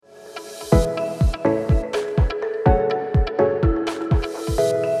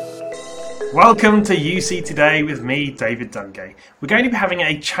Welcome to UC Today with me, David Dungay. We're going to be having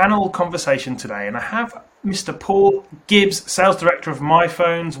a channel conversation today, and I have Mr. Paul Gibbs, Sales Director of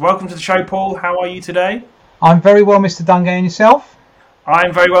MyPhones. Welcome to the show, Paul. How are you today? I'm very well, Mr. Dungay, and yourself?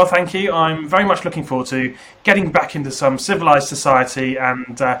 I'm very well, thank you. I'm very much looking forward to getting back into some civilised society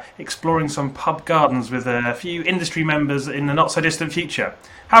and exploring some pub gardens with a few industry members in the not-so-distant future.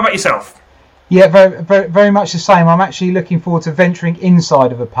 How about yourself? Yeah, very much the same. I'm actually looking forward to venturing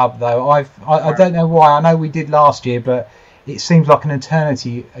inside of a pub, though. I don't know why. I know we did last year, but it seems like an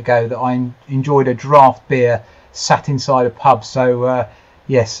eternity ago that I enjoyed a draft beer sat inside a pub. So,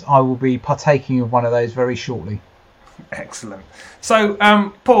 yes, I will be partaking of one of those very shortly. Excellent. So,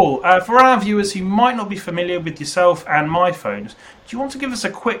 Paul, for our viewers who might not be familiar with yourself and MyPhones, do you want to give us a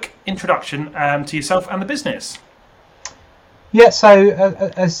quick introduction to yourself and the business? Yeah, so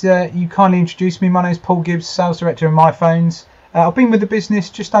as you kindly introduced me, my name is Paul Gibbs, Sales Director of MyPhones. I've been with the business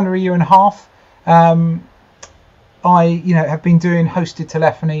just under a year and a half. I have been doing hosted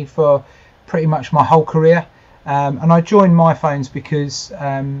telephony for pretty much my whole career. And I joined MyPhones because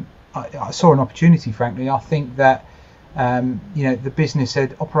I saw an opportunity, frankly. I think that the business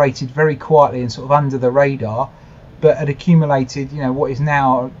had operated very quietly and sort of under the radar, but had accumulated, what is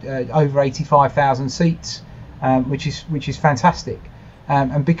now over 85,000 seats. Which is fantastic,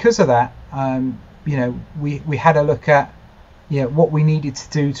 and because of that, we had a look at what we needed to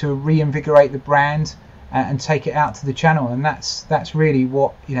do to reinvigorate the brand and take it out to the channel, and that's really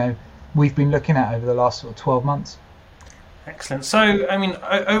what we've been looking at over the last sort of 12 months. Excellent. So,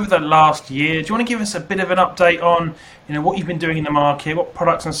 over the last year, do you want to give us a bit of an update on what you've been doing in the market? What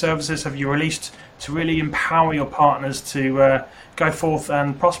products and services have you released to really empower your partners to go forth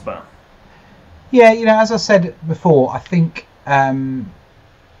and prosper? Yeah, as I said before, I think the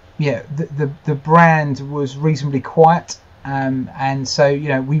brand was reasonably quiet, and so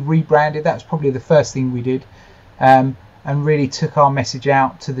we rebranded. That was probably the first thing we did, and really took our message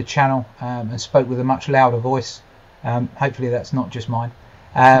out to the channel and spoke with a much louder voice. Hopefully that's not just mine,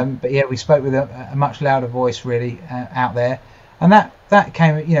 but yeah, we spoke with a much louder voice really out there, and that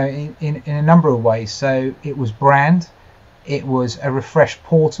came in a number of ways. So it was brand, it was a refreshed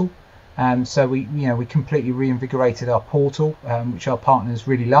portal. So we completely reinvigorated our portal, which our partners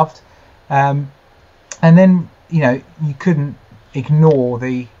really loved, and then you couldn't ignore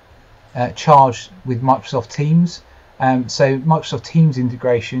the charge with Microsoft Teams. So Microsoft Teams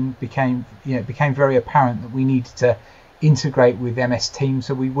integration became very apparent that we needed to integrate with MS Teams.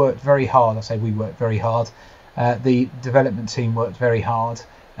 So we worked very hard. I say we worked very hard. The development team worked very hard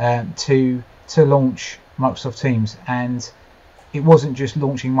to launch Microsoft Teams, and it wasn't just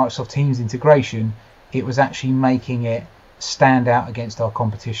launching Microsoft Teams integration, it was actually making it stand out against our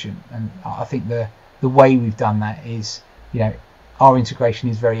competition. And I think the way we've done that is, our integration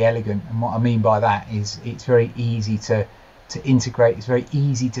is very elegant. And what I mean by that is it's very easy to integrate, it's very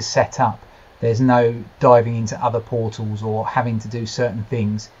easy to set up. There's no diving into other portals or having to do certain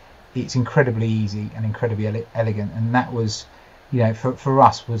things. It's incredibly easy and incredibly elegant. And that was, for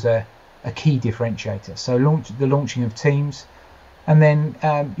us was a key differentiator. So the launching of Teams. And then,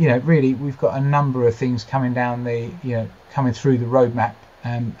 really, we've got a number of things coming down coming through the roadmap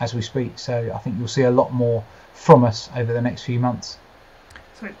as we speak. So I think you'll see a lot more from us over the next few months.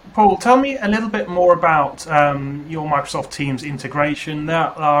 So, Paul, tell me a little bit more about your Microsoft Teams integration. There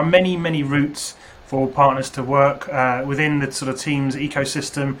are many, many routes for partners to work within the sort of Teams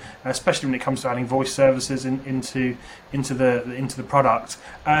ecosystem, especially when it comes to adding voice services into the product.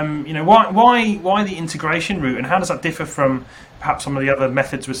 Why the integration route, and how does that differ from perhaps some of the other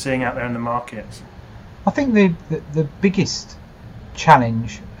methods we're seeing out there in the market? I think the biggest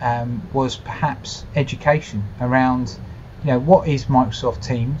challenge was perhaps education around what is Microsoft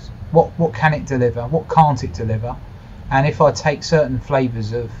Teams, what can it deliver, what can't it deliver, and if I take certain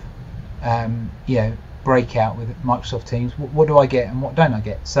flavors of breakout with Microsoft Teams, what do I get and what don't I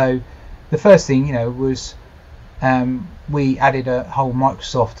get? So the first thing was we added a whole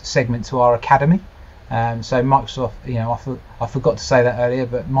Microsoft segment to our academy. So Microsoft, I forgot to say that earlier,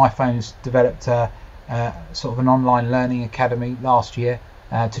 but MyPhones developed sort of an online learning academy last year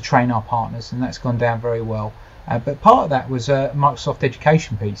to train our partners, and that's gone down very well. But part of that was a Microsoft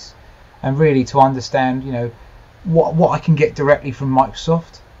education piece, and really to understand what I can get directly from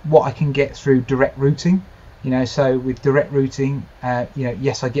Microsoft, what I can get through direct routing. So with direct routing,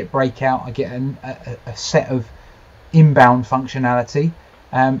 yes, I get breakout, I get a set of inbound functionality,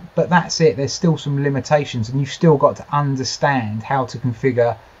 but that's it. There's still some limitations, and you've still got to understand how to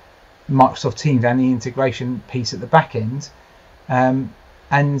configure Microsoft Teams and the integration piece at the back end. And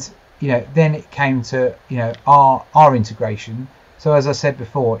then it came to our integration. So as I said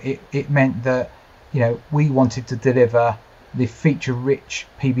before, it meant that, we wanted to deliver the feature-rich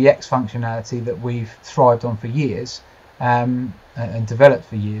PBX functionality that we've thrived on for years, and developed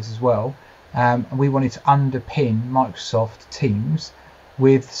for years as well. And we wanted to underpin Microsoft Teams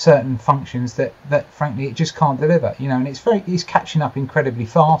with certain functions that frankly it just can't deliver. And it's catching up incredibly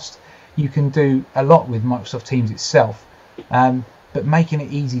fast. You can do a lot with Microsoft Teams itself, but making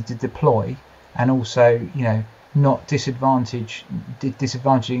it easy to deploy, and also not disadvantaging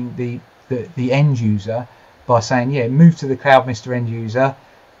the end user by saying, move to the cloud, Mr. End User,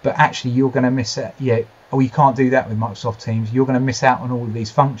 but actually you're going to miss out. You can't do that with Microsoft Teams. You're going to miss out on all of these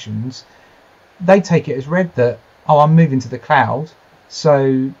functions. They take it as read that, I'm moving to the cloud,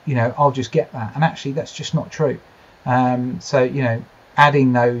 so I'll just get that. And actually that's just not true. So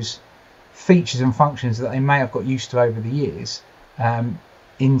adding those features and functions that they may have got used to over the years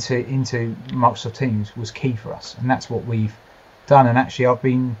into Microsoft Teams was key for us, and that's what we've done. And actually I've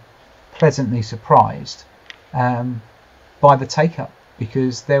been pleasantly surprised by the take up,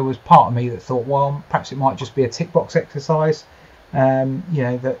 because there was part of me that thought, well, perhaps it might just be a tick box exercise,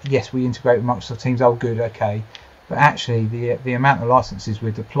 that yes, we integrate with Microsoft Teams, good, okay, but actually the amount of licenses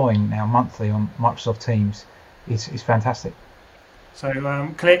we're deploying now monthly on Microsoft Teams is fantastic. So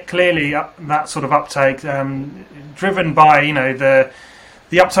clearly that sort of uptake, driven by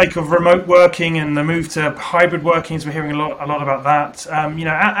the uptake of remote working and the move to hybrid working, as we're hearing a lot about that.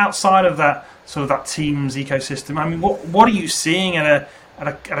 Outside of that sort of that Teams ecosystem, I mean, what are you seeing at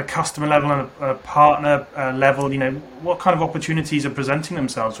a customer level and a partner level? What kind of opportunities are presenting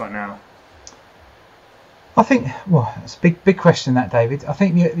themselves right now? I think, it's a big question, that, David. I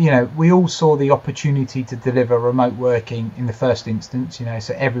think we all saw the opportunity to deliver remote working in the first instance.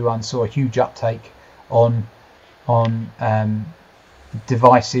 So everyone saw a huge uptake on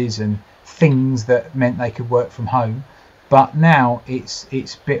devices and things that meant they could work from home. But now it's a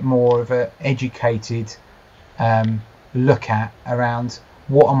bit more of an educated look at around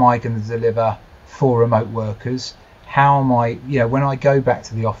what am I going to deliver for remote workers. How am I, when I go back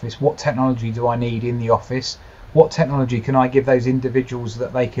to the office, what technology do I need in the office? What technology can I give those individuals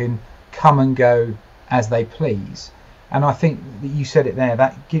that they can come and go as they please? And I think that you said it there,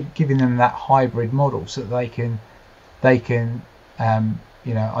 that giving them that hybrid model so that they can,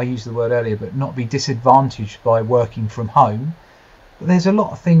 I used the word earlier, but not be disadvantaged by working from home. But there's a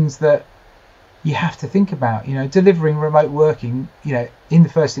lot of things that you have to think about, delivering remote working. In the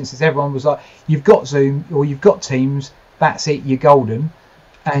first instance, everyone was like, you've got Zoom or you've got Teams, that's it, you're golden,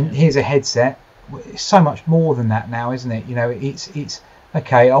 and here's a headset. It's so much more than that now, isn't it? It's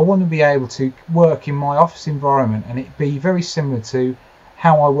okay, I want to be able to work in my office environment and it be very similar to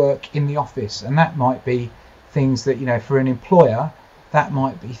how I work in the office. And that might be things that, for an employer, that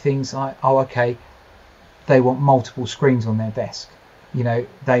might be things like, okay, they want multiple screens on their desk.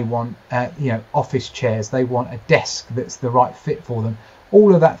 They want, office chairs. They want a desk that's the right fit for them.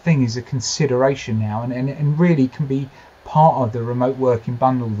 All of that thing is a consideration now, and really can be part of the remote working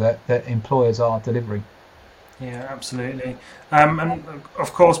bundle that employers are delivering. Yeah, absolutely. And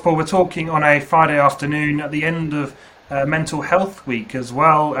of course, Paul, we're talking on a Friday afternoon at the end of Mental Health Week as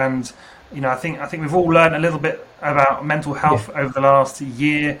well, and I think we've all learned a little bit about mental health over the last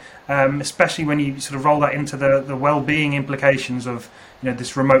year, especially when you sort of roll that into the well-being implications of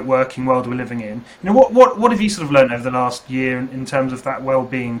this remote working world we're living in. What have you sort of learned over the last year in terms of that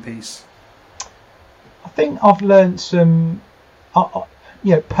well-being piece? I think I've learned some.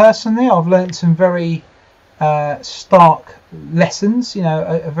 Personally, I've learned some very stark lessons.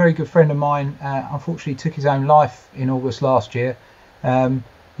 A very good friend of mine unfortunately took his own life in August last year.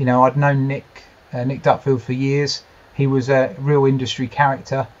 I'd known Nick Duckfield for years. He was a real industry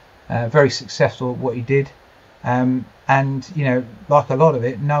character, very successful at what he did. And like a lot of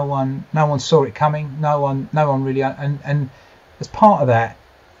it, no one saw it coming. No one really. And as part of that,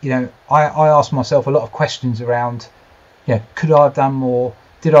 I asked myself a lot of questions around, could I have done more?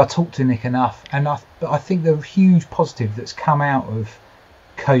 Did I talk to Nick enough? And I think the huge positive that's come out of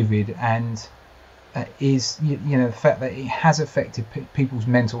COVID and is the fact that it has affected people's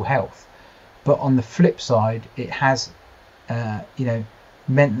mental health, but on the flip side, it has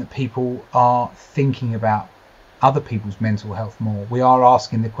meant that people are thinking about other people's mental health more. We are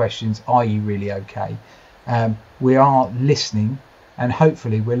asking the questions, are you really okay? We are listening, and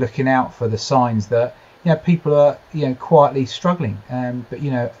hopefully we're looking out for the signs that people are quietly struggling. But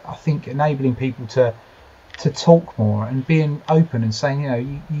I think enabling people to talk more and being open and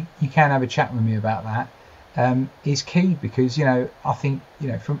saying you can have a chat with me about that is key, because I think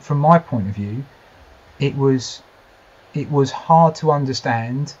from my point of view, it was hard to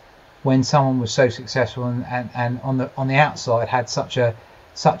understand when someone was so successful and on the outside had such a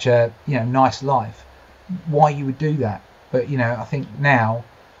nice life, why you would do that. But I think now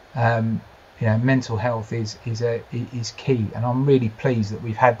mental health is key, and I'm really pleased that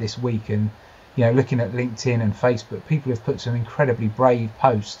we've had this week. And looking at LinkedIn and Facebook, people have put some incredibly brave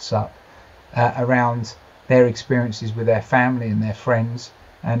posts up around their experiences with their family and their friends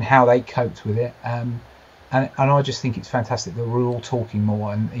and how they coped with it. And I just think it's fantastic that we're all talking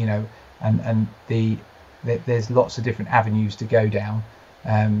more, and there's lots of different avenues to go down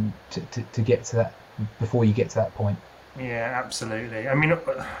to get to that before you get to that point. Yeah, absolutely. I mean,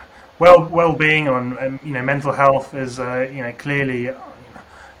 well-being on mental health is clearly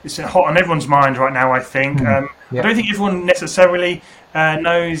it's hot on everyone's mind right now. I think I don't think everyone necessarily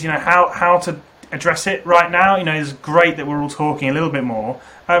knows how to address it right now. It's great that we're all talking a little bit more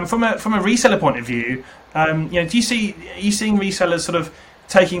from a reseller point of view. Are you seeing resellers sort of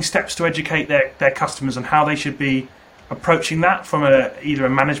taking steps to educate their customers on how they should be approaching that from either a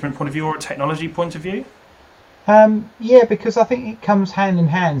management point of view or a technology point of view? Because I think it comes hand in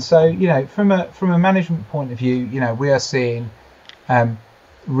hand. So from a management point of view, we are seeing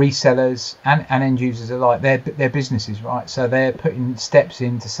resellers and end users alike, their businesses, right? So they're putting steps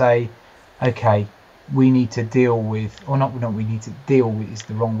in to say, okay, we need to deal with, or not we need to deal with is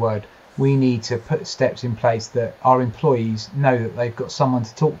the wrong word. We need to put steps in place that our employees know that they've got someone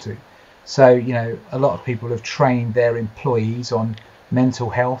to talk to. So a lot of people have trained their employees on mental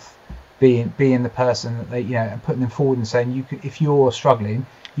health, being the person that they and putting them forward and saying, if you're struggling,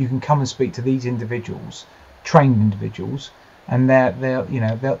 you can come and speak to these individuals, trained individuals, and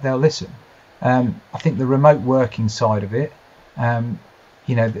they'll listen. I think the remote working side of it,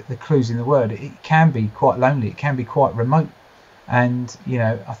 the clue's in the word. It can be quite lonely. It can be quite remote, and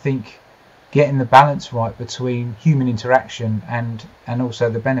I think getting the balance right between human interaction and also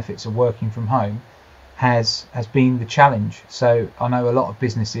the benefits of working from home has been the challenge. So I know a lot of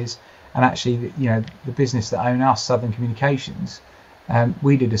businesses, and actually the business that own us, Southern Communications,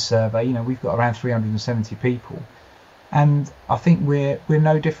 we did a survey. We've got around 370 people, and I think we're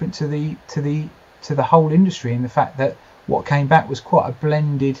no different to the whole industry in the fact that what came back was quite a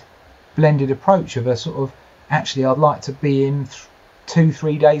blended approach of a sort of, actually I'd like to be in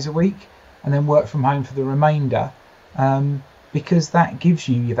 2-3 days a week and then work from home for the remainder, because that gives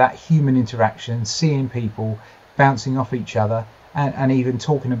you that human interaction, seeing people, bouncing off each other, and even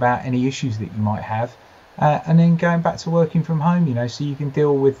talking about any issues that you might have, and then going back to working from home, so you can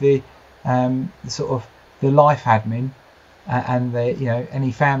deal with the sort of the life admin and the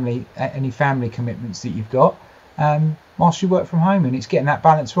any family commitments that you've got whilst you work from home, and it's getting that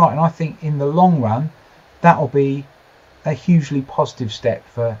balance right. And I think in the long run that will be a hugely positive step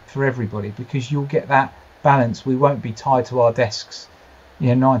for everybody, because you'll get that balance. We won't be tied to our desks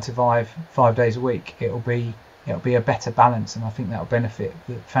 9 to 5 days a week. It'll be a better balance, and I think that'll benefit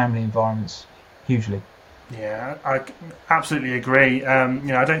the family environments hugely. Yeah, I absolutely agree.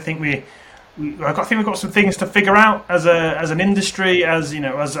 I don't think I think we've got some things to figure out as an industry, as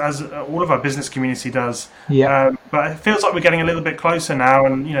all of our business community does. Yeah. But it feels like we're getting a little bit closer now,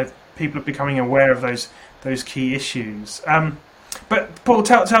 and people are becoming aware of those key issues. But Paul,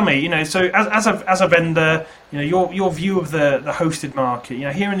 tell me, so as a vendor, your view of the hosted market.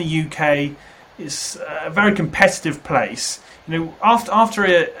 Here in the UK, it's a very competitive place. After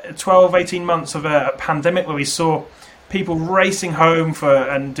 12-18 months of a pandemic where we saw people racing home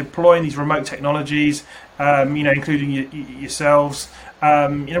and deploying these remote technologies, including yourselves.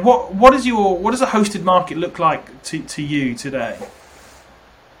 What does a hosted market look like to you today?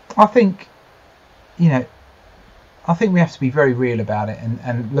 I think we have to be very real about it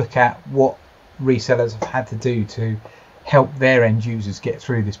and look at what resellers have had to do to help their end users get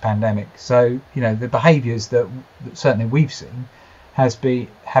through this pandemic. So the behaviours that certainly we've seen have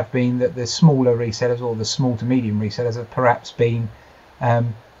been that the smaller resellers, or the small to medium resellers, have perhaps been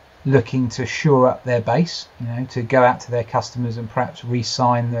looking to shore up their base, to go out to their customers and perhaps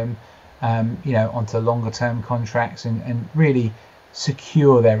re-sign them onto longer term contracts and really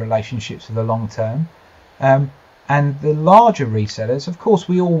secure their relationships for the long term. And the larger resellers, of course,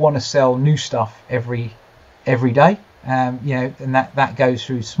 we all want to sell new stuff every day, and that goes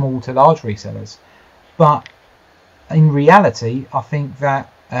through small to large resellers. But in reality, I think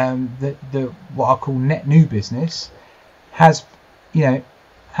that the what I call net new business has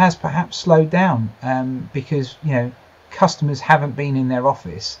perhaps slowed down, because customers haven't been in their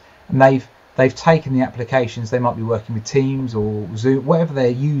office, and they've taken the applications. They might be working with Teams or Zoom, whatever they're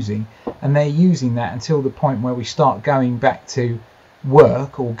using, and they're using that until the point where we start going back to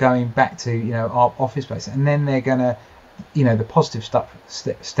work or going back to our office space, and then they're going to the positive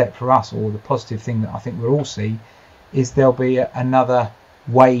step for us, or the positive thing that I think we'll all see, is there'll be another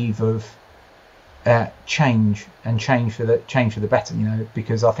wave of change for the better.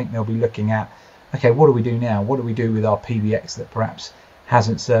 Because I think they'll be looking at, okay, what do we do now? What do we do with our PBX that perhaps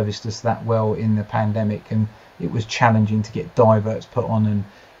hasn't serviced us that well in the pandemic, and it was challenging to get diverts put on, and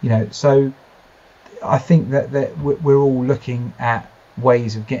so I think that we're all looking at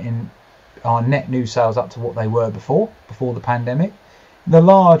ways of getting our net new sales up to what they were before the pandemic. The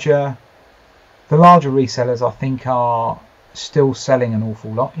larger resellers, I think, are still selling an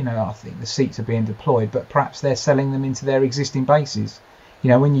awful lot. I think the seats are being deployed, but perhaps they're selling them into their existing bases.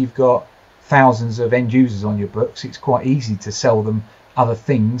 When you've got thousands of end users on your books, it's quite easy to sell them other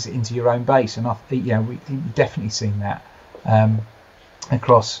things into your own base, and I think we've definitely seen that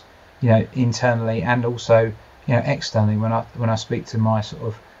across internally and also externally. When I speak to my sort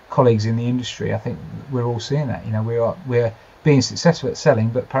of colleagues in the industry, I think we're all seeing that. We're being successful at selling,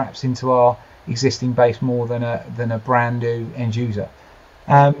 but perhaps into our existing base more than a brand new end user.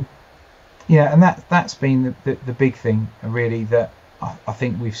 And that's been the big thing really that I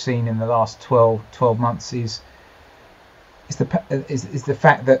think we've seen in the last 12 months is the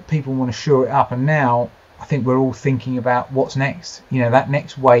fact that people want to shore it up, and now I think we're all thinking about what's next. That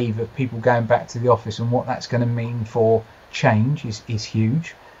next wave of people going back to the office and what that's going to mean for change is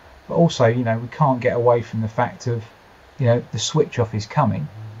huge. But also, we can't get away from the fact of, the switch off is coming,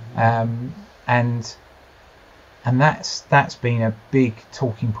 and that's been a big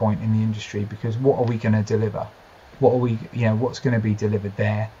talking point in the industry, because what are we going to deliver? What's going to be delivered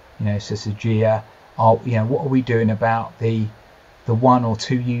there? So Sagia, what are we doing about the one or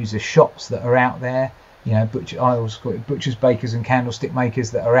two user shops that are out there? I always call it butchers, bakers, and candlestick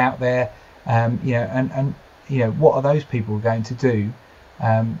makers that are out there. And what are those people going to do?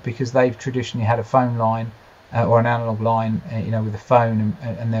 Because they've traditionally had a phone line or an analog line, with a phone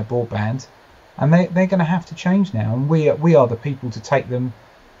and their broadband, and they're going to have to change now. And we are the people to take them,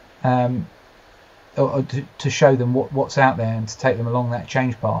 or to show them what's out there and to take them along that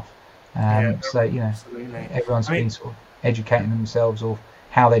change path. So absolutely. Everyone's been sort of educating themselves of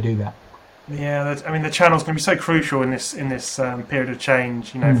how they do that. Yeah, the channel's going to be so crucial in this period of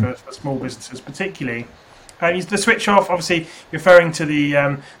change. For small businesses particularly. The switch off, obviously, referring to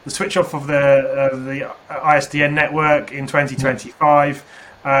the switch off of the ISDN network in 2025.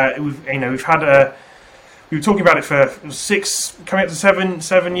 We've had we were talking about it for 6, coming up to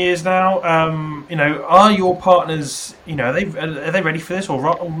 7 years now. Are your partners, are they ready for this,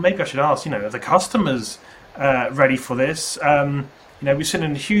 or maybe I should ask, are the customers ready for this? We've seen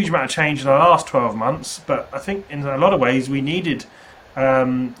a huge amount of change in the last 12 months, but I think in a lot of ways we needed, a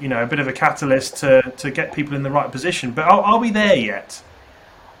bit of a catalyst to get people in the right position. But are we there yet?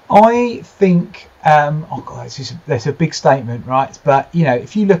 I think, that's a big statement, right? But,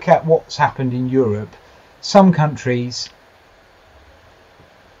 if you look at what's happened in Europe, some countries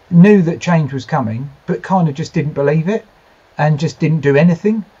knew that change was coming, but kind of just didn't believe it and just didn't do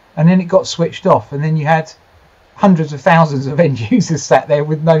anything. And then it got switched off, and then you had hundreds of thousands of end users sat there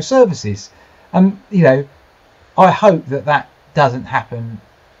with no services. And, I hope that doesn't happen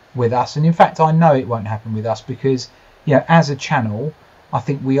with us. And in fact, I know it won't happen with us, because, as a channel, I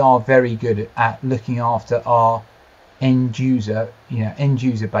think we are very good at looking after our end user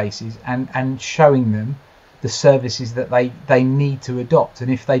bases and showing them the services that they need to adopt.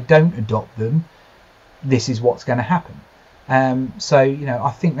 And if they don't adopt them, this is what's going to happen. So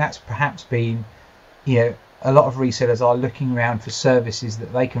I think that's perhaps been, a lot of resellers are looking around for services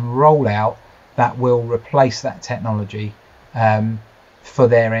that they can roll out that will replace that technology for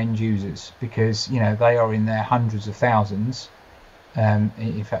their end users, because they are in their hundreds of thousands,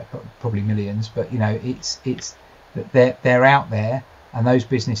 in fact probably millions, but it's that they're out there, and those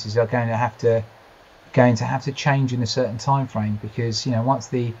businesses are going to have to change in a certain time frame, because once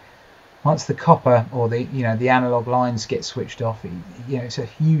the copper or the analog lines get switched off, it's a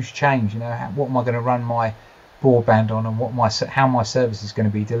huge change. What am I going to run my broadband on, and how my service is going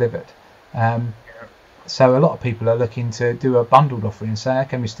to be delivered? So a lot of people are looking to do a bundled offering and say,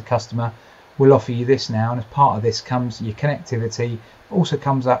 okay, Mr. Customer, we'll offer you this now, and as part of this comes your connectivity, also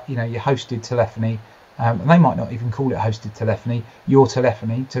comes up your hosted telephony, and they might not even call it hosted telephony, your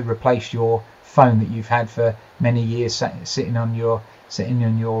telephony to replace your phone that you've had for many years sitting on your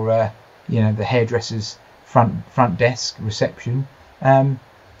the hairdresser's front desk reception.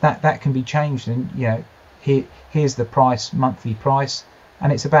 That can be changed, and here's the monthly price,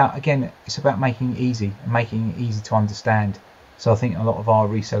 and it's about making it easy and making it easy to understand. So I think a lot of our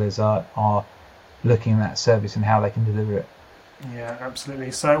resellers are looking at that service and how they can deliver it. Yeah,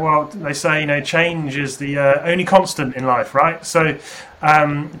 absolutely. So, well, they say change is the only constant in life, right? So,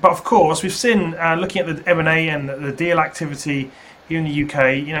 but of course, we've seen looking at the M&A and the deal activity here in the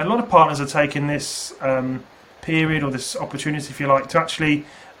UK. A lot of partners are taking this period or this opportunity, if you like, to actually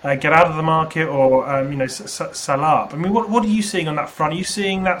get out of the market or sell up. I mean, what are you seeing on that front? Are you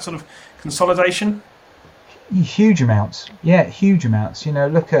seeing that sort of consolidation? Huge amounts, yeah, huge amounts.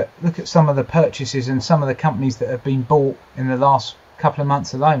 Look at some of the purchases and some of the companies that have been bought in the last couple of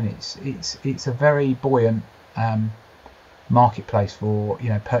months alone. It's a very buoyant marketplace for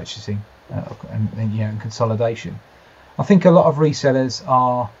purchasing and consolidation. I think a lot of resellers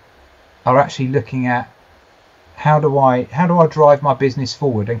are actually looking at how do I drive my business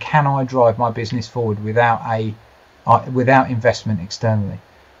forward, and can I drive my business forward without investment externally?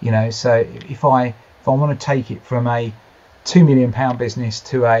 So if I want to take it from a £2 million business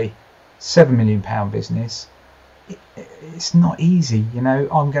to a £7 million business, it's not easy.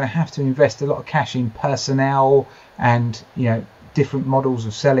 I'm going to have to invest a lot of cash in personnel and different models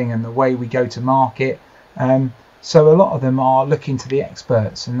of selling and the way we go to market. So a lot of them are looking to the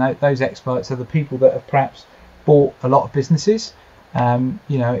experts, and those experts are the people that have perhaps bought a lot of businesses.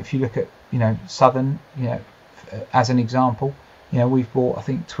 If you look at Southern, as an example. We've bought, I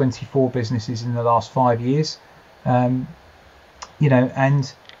think, 24 businesses in the last 5 years, and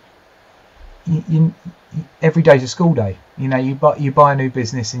every day's a school day. You buy a new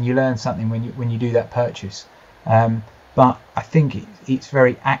business and you learn something when you do that purchase. But I think it's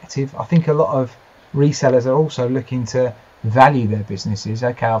very active. I think a lot of resellers are also looking to value their businesses.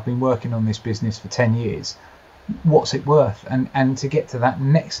 Okay, I've been working on this business for 10 years. What's it worth? And to get to that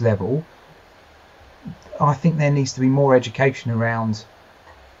next level, I think there needs to be more education around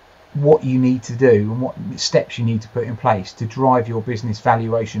what you need to do and what steps you need to put in place to drive your business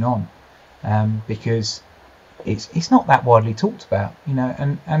valuation on, because it's not that widely talked about,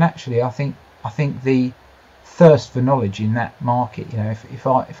 and actually I think the thirst for knowledge in that market, if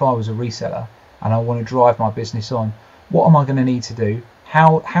I was a reseller and I want to drive my business on, what am I going to need to do?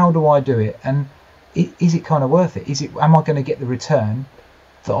 How do I do it? And is it kind of worth it? Am I going to get the return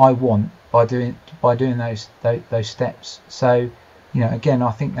that I want by doing those steps? So again,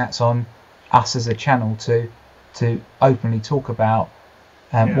 I think that's on us as a channel to openly talk about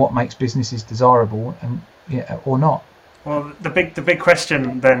what makes businesses desirable and or not. Well, the big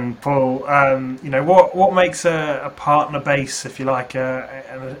question then, Paul, what makes a partner base, if you like,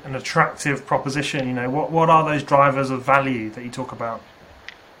 an attractive proposition? What are those drivers of value that you talk about?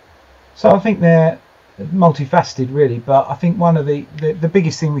 So I think they're multifaceted, really, but I think one of the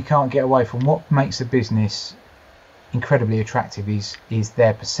biggest thing we can't get away from, what makes a business incredibly attractive, is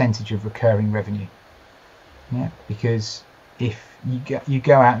their percentage of recurring revenue. Yeah, because if you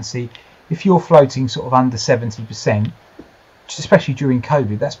go out and see, if you're floating sort of under 70%, especially during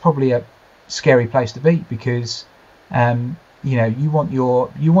COVID, that's probably a scary place to be, because you want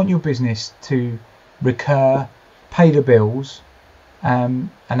your business to recur, pay the bills, and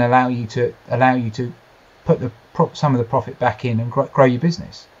allow you to put some of the profit back in and grow your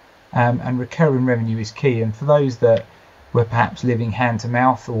business. And recurring revenue is key. And for those that were perhaps living hand to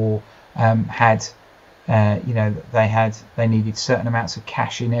mouth, or they needed certain amounts of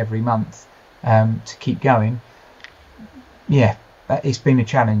cash in every month to keep going, yeah, it's been a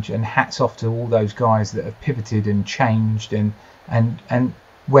challenge. And hats off to all those guys that have pivoted and changed and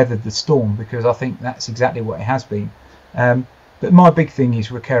weathered the storm, because I think that's exactly what it has been. But my big thing is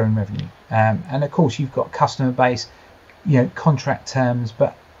recurring revenue, and of course you've got customer base, contract terms,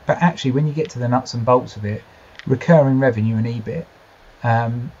 but actually when you get to the nuts and bolts of it, recurring revenue and EBIT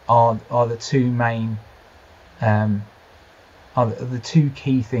are the two main are the two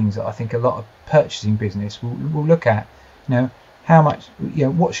key things that I think a lot of purchasing business will look at. How much,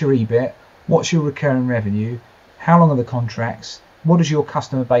 what's your EBIT, what's your recurring revenue, how long are the contracts, what does your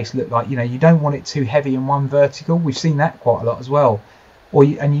customer base look like? You don't want it too heavy in one vertical. We've seen that quite a lot as well.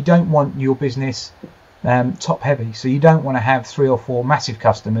 And you don't want your business top heavy. So you don't want to have 3 or 4 massive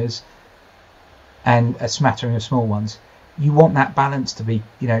customers and a smattering of small ones. You want that balance to be,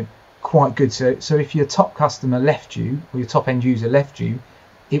 quite good. So if your top customer left you, or your top end user left you,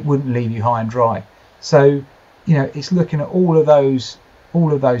 it wouldn't leave you high and dry. So, it's looking at all of those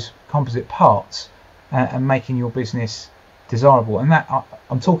composite parts and making your business desirable. And that,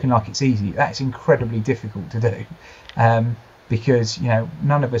 I'm talking like it's easy. That's incredibly difficult to do, because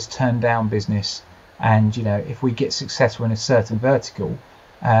none of us turn down business. And if we get successful in a certain vertical,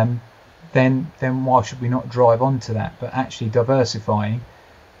 then why should we not drive onto that? But actually diversifying,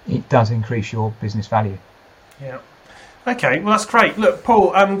 it does increase your business value. Yeah. Okay, well that's great. Look,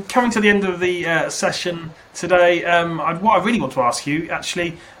 Paul, coming to the end of the session today, what I really want to ask you,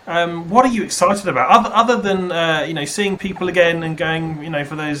 actually, what are you excited about, other than seeing people again and going,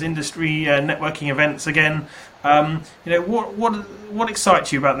 for those industry networking events again? What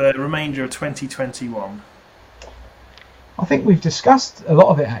excites you about the remainder of 2021? I think we've discussed a lot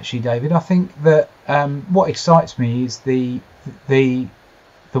of it actually, David. I think that what excites me is the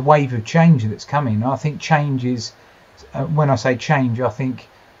wave of change that's coming. I think change is. When I say change, I think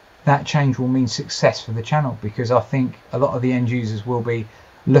that change will mean success for the channel, because I think a lot of the end users will be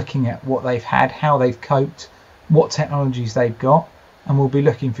looking at what they've had, how they've coped, what technologies they've got, and will be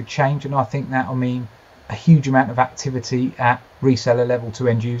looking for change. And I think that will mean a huge amount of activity at reseller level to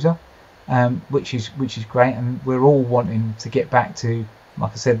end user, which is great. And we're all wanting to get back to,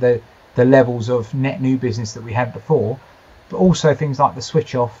 like I said, the levels of net new business that we had before, but also things like the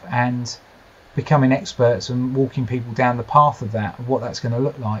switch off and becoming experts and walking people down the path of that, of what that's going to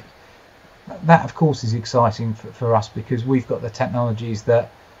look like. That of course is exciting for us, because we've got the technologies that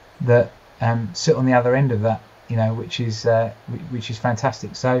sit on the other end of that, which is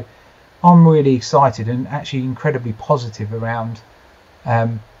fantastic. So I'm really excited and actually incredibly positive around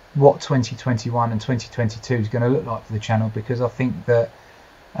what 2021 and 2022 is going to look like for the channel, because I think that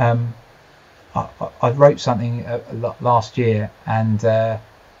I wrote something last year, and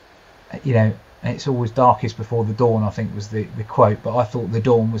it's always darkest before the dawn, I think was the quote. But I thought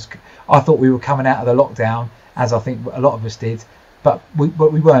I thought we were coming out of the lockdown, as I think a lot of us did, but we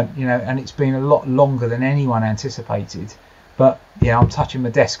weren't, and it's been a lot longer than anyone anticipated. But I'm touching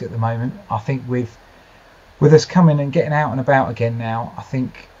my desk at the moment. I think with us coming and getting out and about again now, I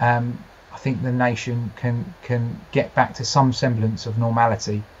think the nation can get back to some semblance of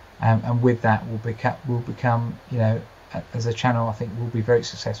normality, and with that we'll become, as a channel, I think we'll be very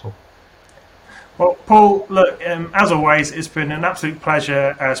successful. Well, Paul, look, as always, it's been an absolute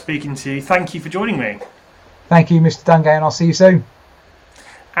pleasure speaking to you. Thank you for joining me. Thank you, Mr. Dungay, and I'll see you soon.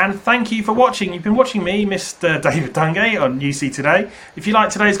 And thank you for watching. You've been watching me, Mr. David Dungay, on UC Today. If you like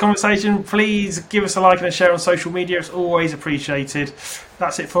today's conversation, please give us a like and a share on social media. It's always appreciated.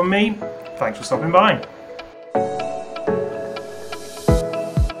 That's it from me. Thanks for stopping by.